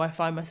therefore I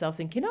find myself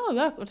thinking, oh,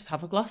 yeah, I'll just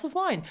have a glass of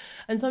wine.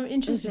 And so I'm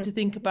interested Hmm. to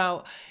think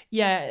about,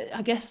 yeah,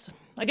 I guess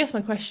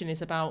my question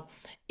is about,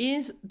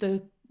 is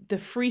the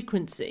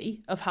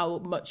frequency of how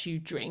much you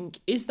drink,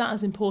 is that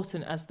as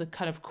important as the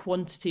kind of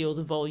quantity or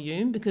the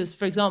volume? Because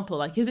for example,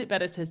 like, is it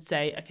better to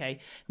say, okay,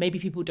 maybe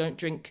people don't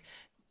drink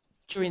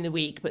during the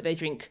week but they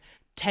drink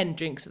 10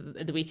 drinks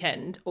at the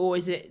weekend, or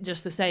is it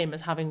just the same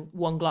as having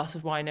one glass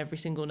of wine every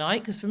single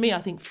night? Because for me,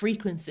 I think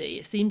frequency,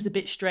 it seems a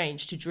bit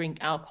strange to drink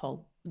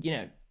alcohol,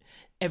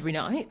 every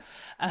night.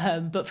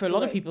 But for a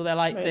lot of Right. people, they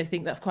Right.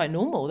 think that's quite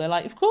normal. They're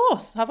like, of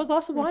course, have a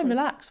glass of wine, Hmm.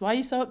 relax. Why are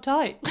you so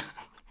uptight?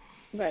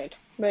 Right.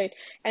 Right.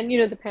 And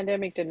the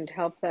pandemic didn't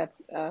help that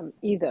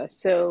either.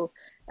 So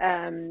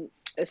um,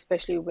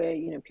 especially where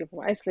people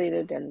were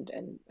isolated and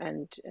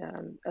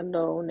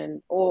alone,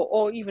 and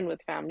or even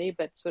with family,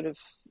 but sort of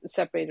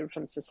separated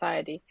from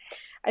society.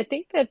 I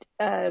think that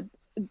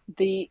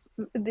the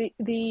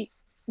the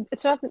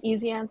It's not an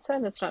easy answer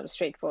and it's not a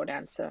straightforward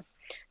answer.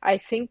 I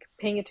think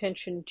paying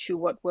attention to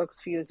what works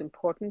for you is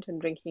important, and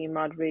drinking in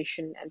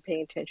moderation and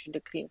paying attention to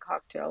clean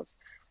cocktails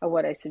are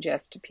what I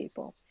suggest to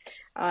people.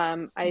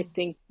 I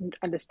think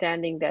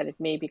understanding that it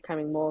may be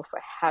becoming more of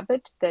a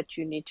habit that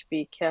you need to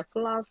be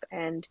careful of,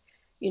 and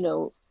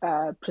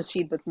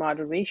proceed with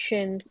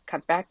moderation,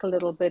 cut back a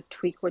little bit,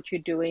 tweak what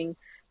you're doing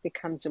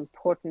becomes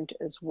important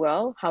as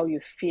well. How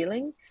you're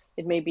feeling.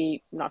 It may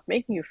be not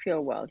making you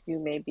feel well. You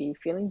may be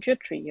feeling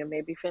jittery. You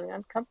may be feeling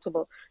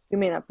uncomfortable. You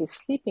may not be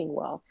sleeping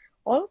well.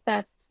 All of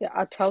that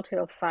are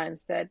telltale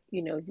signs that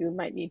you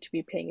might need to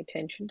be paying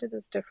attention to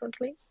this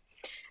differently.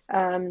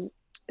 Um,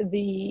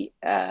 the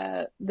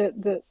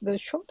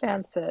short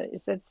answer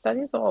is that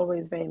studies are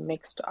always very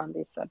mixed on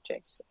these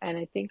subjects, and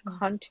I think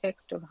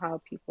context of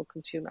how people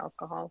consume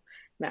alcohol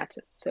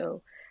matters.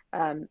 So,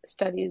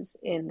 studies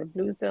in the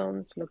blue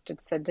zones looked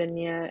at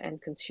Sardinia and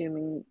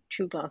consuming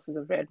 2 glasses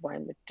of red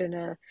wine with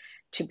dinner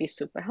to be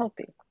super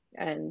healthy.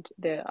 And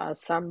there are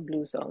some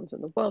blue zones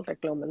in the world,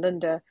 like Loma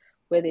Linda,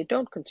 where they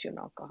don't consume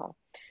alcohol.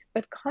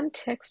 But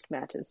context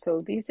matters.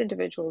 So these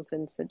individuals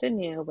in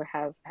Sardinia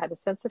have had a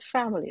sense of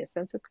family, a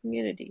sense of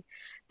community.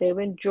 They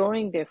were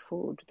enjoying their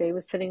food. They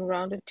were sitting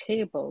around a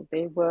table.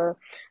 They were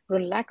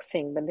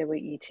relaxing when they were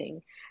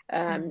eating,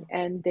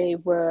 and they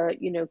were,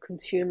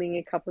 consuming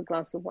a couple of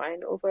glasses of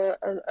wine over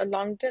a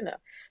long dinner.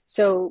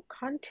 So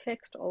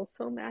context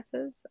also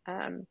matters.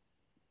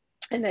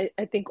 And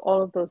I think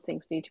all of those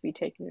things need to be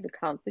taken into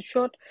account.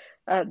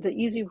 The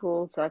easy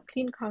rules are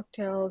clean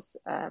cocktails,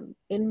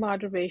 in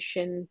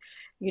moderation.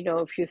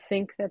 If you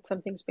think that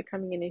something's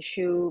becoming an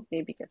issue,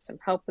 maybe get some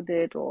help with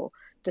it, or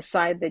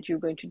decide that you're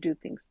going to do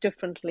things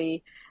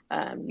differently.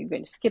 You're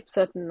going to skip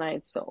certain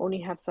nights, or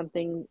only have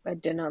something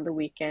at dinner on the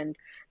weekend.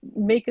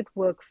 Make it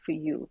work for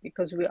you,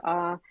 because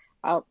our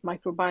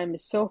microbiome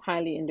is so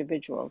highly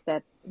individual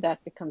that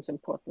that becomes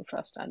important for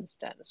us to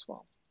understand as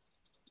well.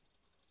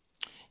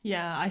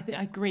 Yeah, I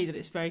agree that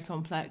it's very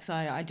complex.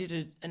 I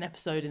did an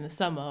episode in the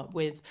summer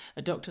with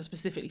a doctor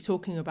specifically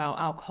talking about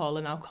alcohol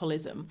and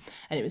alcoholism,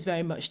 and it was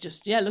very much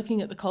just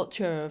looking at the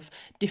culture of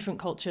different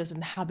cultures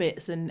and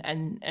habits,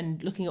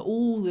 and looking at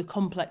all the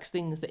complex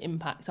things that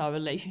impact our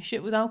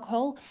relationship with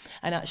alcohol,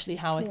 and actually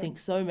how I Yeah. think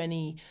so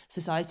many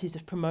societies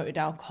have promoted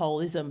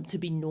alcoholism to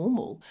be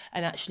normal,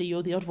 and actually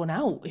you're the odd one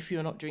out if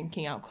you're not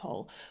drinking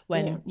alcohol. Yeah.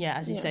 When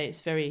as you Yeah. say, it's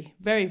very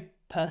very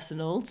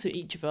personal to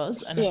each of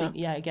us, and I Yeah.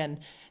 think again,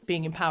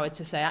 being empowered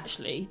to say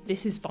actually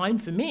this is fine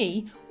for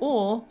me,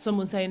 or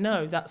someone saying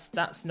no,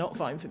 that's not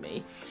fine for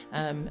me,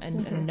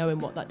 and knowing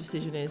what that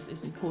decision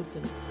is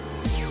important.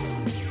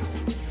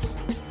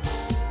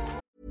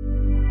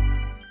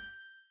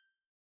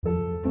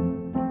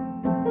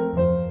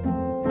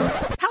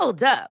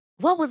 Hold up.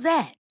 What was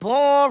that?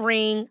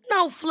 Boring.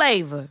 No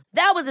flavor.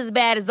 That was as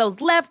bad as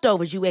those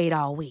leftovers you ate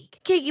all week.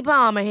 Keke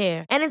Palmer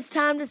here, and it's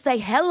time to say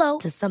hello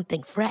to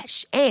something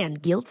fresh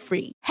and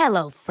guilt-free.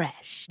 Hello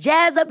Fresh.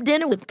 Jazz up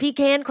dinner with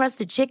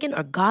pecan-crusted chicken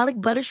or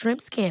garlic butter shrimp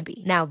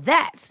scampi. Now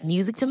that's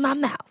music to my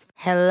mouth.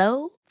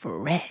 Hello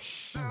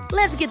Fresh.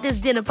 Let's get this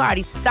dinner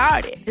party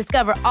started.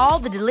 Discover all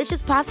the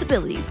delicious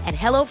possibilities at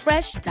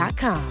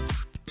hellofresh.com.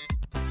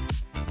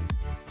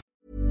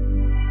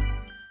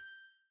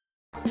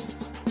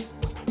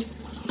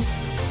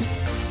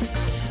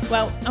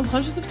 Well, I'm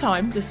conscious of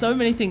time. There's so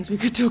many things we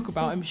could talk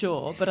about, I'm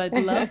sure, but I'd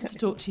love to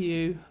talk to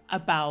you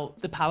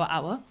about the Power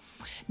Hour.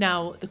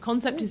 Now, the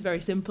concept is very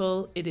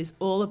simple. It is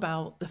all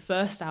about the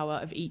first hour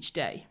of each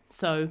day.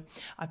 So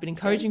I've been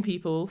encouraging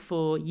people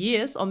for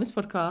years on this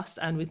podcast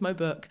and with my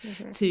book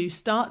to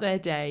start their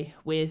day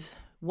with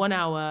 1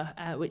 hour,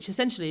 which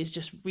essentially is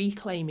just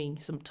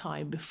reclaiming some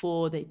time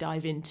before they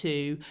dive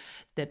into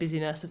the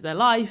busyness of their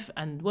life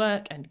and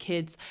work and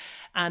kids.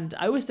 And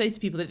I always say to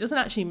people that it doesn't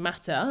actually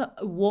matter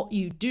what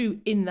you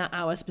do in that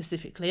hour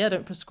specifically. I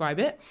don't prescribe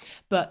it,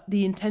 but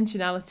the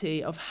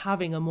intentionality of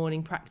having a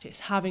morning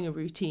practice, having a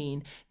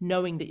routine,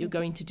 knowing that you're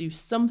going to do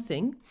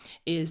something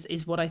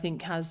is what I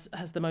think has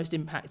the most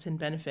impact and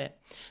benefit.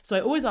 So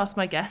I always ask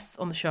my guests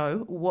on the show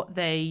what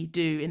they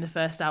do in the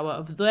first hour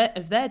of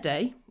their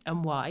day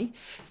and why.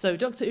 So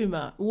Dr.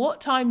 Uma,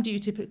 what time do you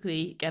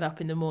typically get up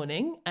in the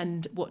morning,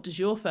 and what does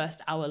your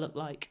first hour look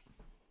like?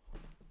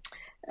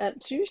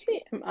 So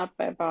usually I'm up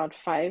by about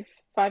five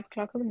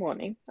o'clock in the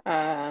morning.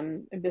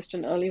 I'm just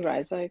an early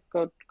riser. I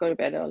go to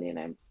bed early and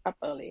I'm up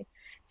early.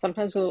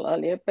 Sometimes a little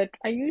earlier, but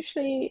I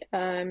usually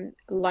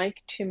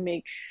like to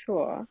make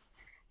sure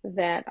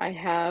that I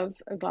have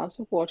a glass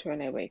of water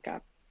when I wake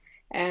up.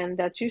 And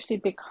that's usually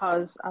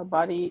because our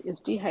body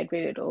is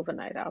dehydrated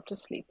overnight after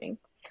sleeping.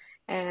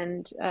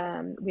 And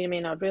we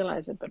may not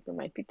realize it, but we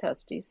might be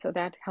thirsty. So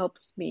that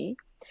helps me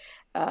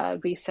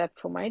reset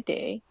for my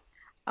day.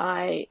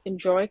 I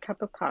enjoy a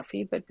cup of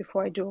coffee, but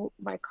before I do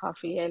my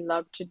coffee, I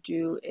love to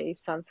do a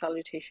sun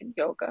salutation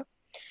yoga.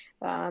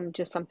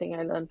 Just something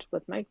I learned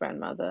with my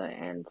grandmother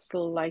and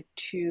still like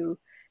to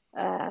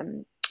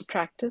um,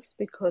 practice,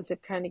 because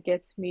it kind of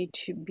gets me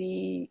to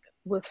be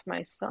with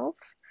myself,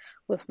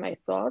 with my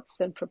thoughts,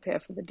 and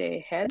prepare for the day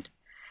ahead.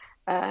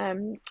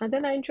 And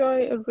then I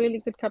enjoy a really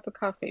good cup of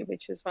coffee,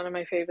 which is one of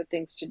my favorite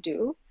things to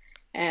do.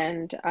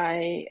 And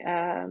I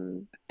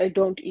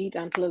don't eat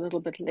until a little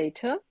bit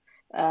later.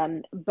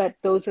 But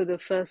those are the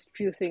first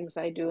few things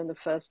I do in the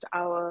first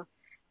hour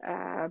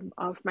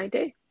of my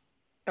day.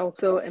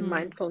 Also a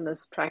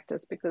mindfulness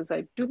practice because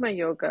I do my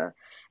yoga,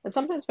 and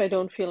sometimes if I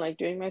don't feel like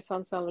doing my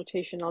sun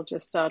salutation, I'll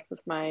just start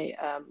with my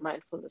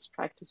mindfulness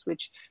practice,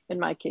 which in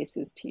my case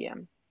is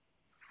TM.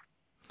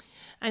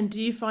 And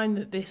do you find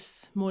that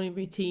this morning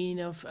routine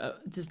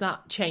does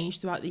that change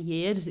throughout the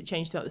year? Does it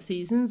change throughout the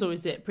seasons, or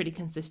is it pretty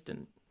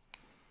consistent?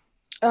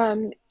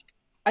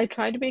 I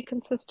try to be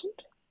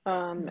consistent,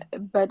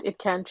 but it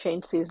can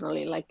change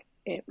seasonally. Like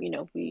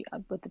we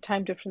with the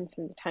time difference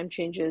and the time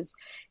changes,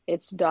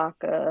 it's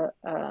darker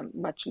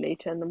much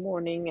later in the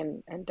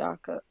morning and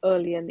darker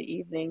early in the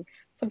evening.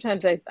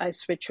 Sometimes I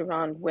switch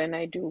around when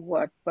I do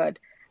what, but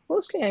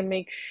mostly I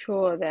make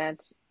sure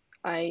that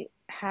I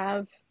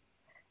have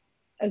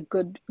a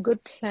good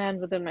plan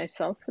within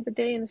myself for the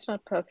day, and it's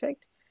not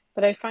perfect,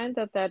 but I find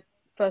that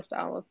first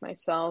hour of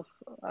myself,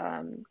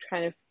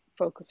 kind of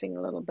focusing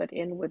a little bit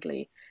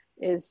inwardly,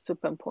 is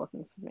super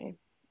important for me.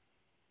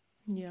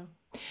 Yeah.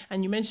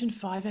 And you mentioned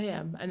 5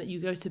 a.m. and that you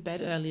go to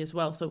bed early as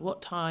well. So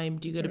what time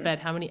do you go to bed?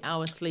 How many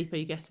hours sleep are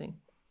you getting?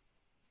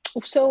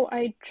 So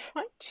I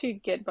try to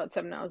get about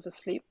 7 hours of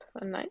sleep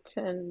a night,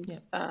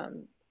 and Yeah.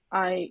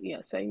 I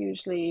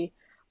usually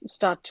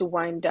start to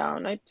wind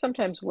down. I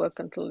sometimes work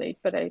until late,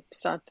 but I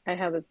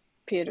have a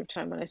period of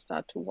time when I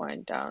start to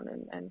wind down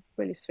and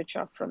really switch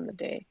off from the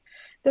day.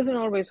 It doesn't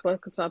always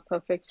work. It's not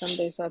perfect. Some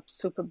days I'm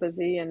super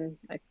busy and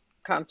I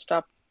can't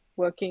stop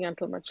working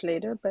until much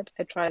later, but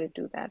I try to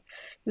do that.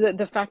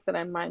 The fact that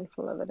I'm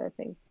mindful of it, I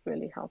think,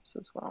 really helps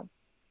as well.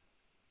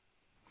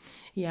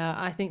 Yeah,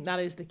 I think that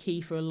is the key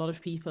for a lot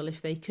of people.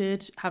 If they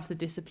could have the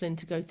discipline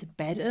to go to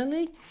bed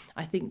early,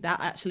 I think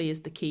that actually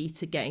is the key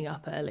to getting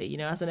up early. You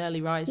know, as an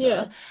early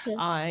riser,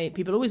 Yeah.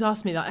 people always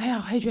ask me that,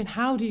 "Hey, Adrian,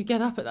 how do you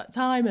get up at that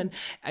time?" And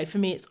for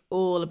me, it's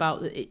all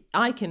about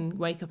I can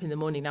wake up in the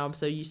morning now. I'm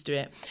so used to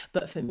it,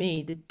 but for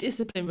me, the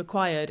discipline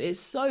required is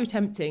so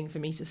tempting for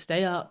me to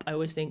stay up. I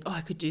always think, "Oh,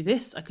 I could do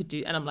this, I could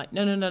do," and I'm like,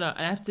 "No, no, no, no!"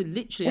 And I have to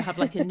literally have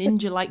like a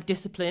ninja-like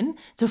discipline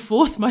to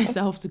force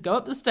myself to go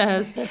up the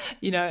stairs,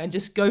 and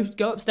just go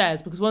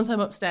upstairs, because once I'm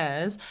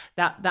upstairs,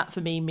 that for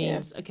me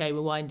means okay,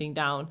 we're winding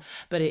down.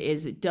 But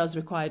it does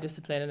require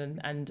discipline,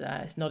 and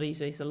it's not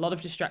easy. It's a lot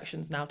of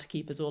distractions now to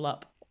keep us all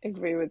up.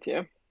 Agree with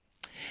you.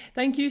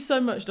 Thank you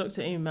so much,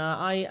 Dr. Uma.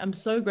 I am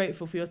so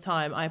grateful for your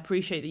time. I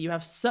appreciate that you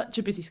have such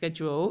a busy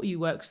schedule. You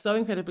work so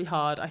incredibly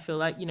hard. I feel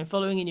like,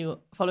 following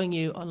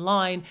you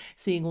online,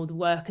 seeing all the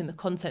work and the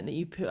content that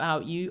you put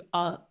out, you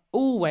are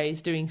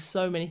always doing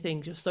so many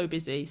things. You're so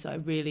busy. So I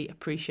really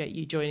appreciate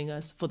you joining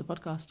us for the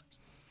podcast.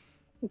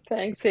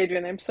 Thanks,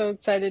 Adrian. I'm so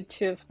excited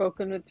to have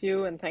spoken with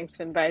you, and thanks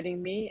for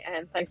inviting me,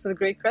 and thanks for the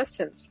great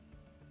questions.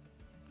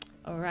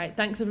 All right.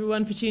 Thanks,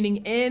 everyone, for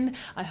tuning in.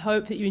 I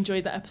hope that you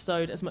enjoyed that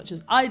episode as much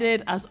as I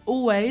did. As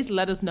always,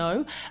 let us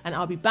know, and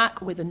I'll be back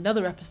with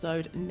another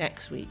episode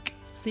next week.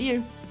 See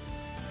you.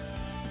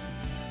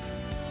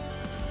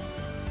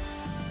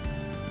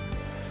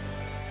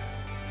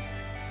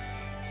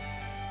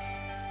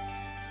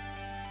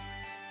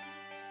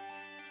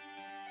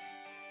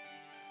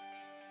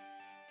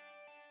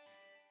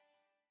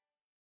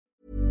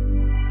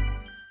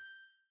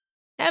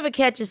 Ever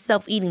catch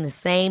yourself eating the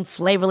same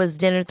flavorless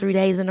dinner 3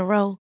 days in a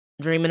row?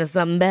 Dreaming of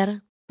something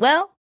better?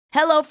 Well,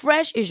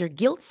 HelloFresh is your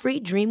guilt-free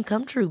dream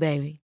come true,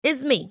 baby.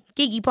 It's me,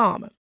 Keke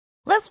Palmer.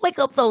 Let's wake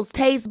up those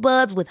taste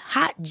buds with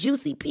hot,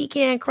 juicy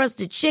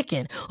pecan-crusted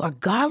chicken or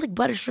garlic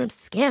butter shrimp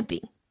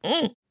scampi.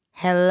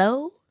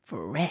 Hello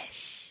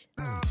Fresh.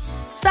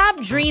 Stop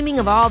dreaming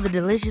of all the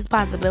delicious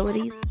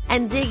possibilities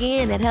and dig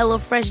in at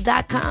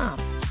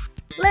HelloFresh.com.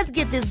 Let's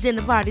get this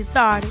dinner party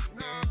started.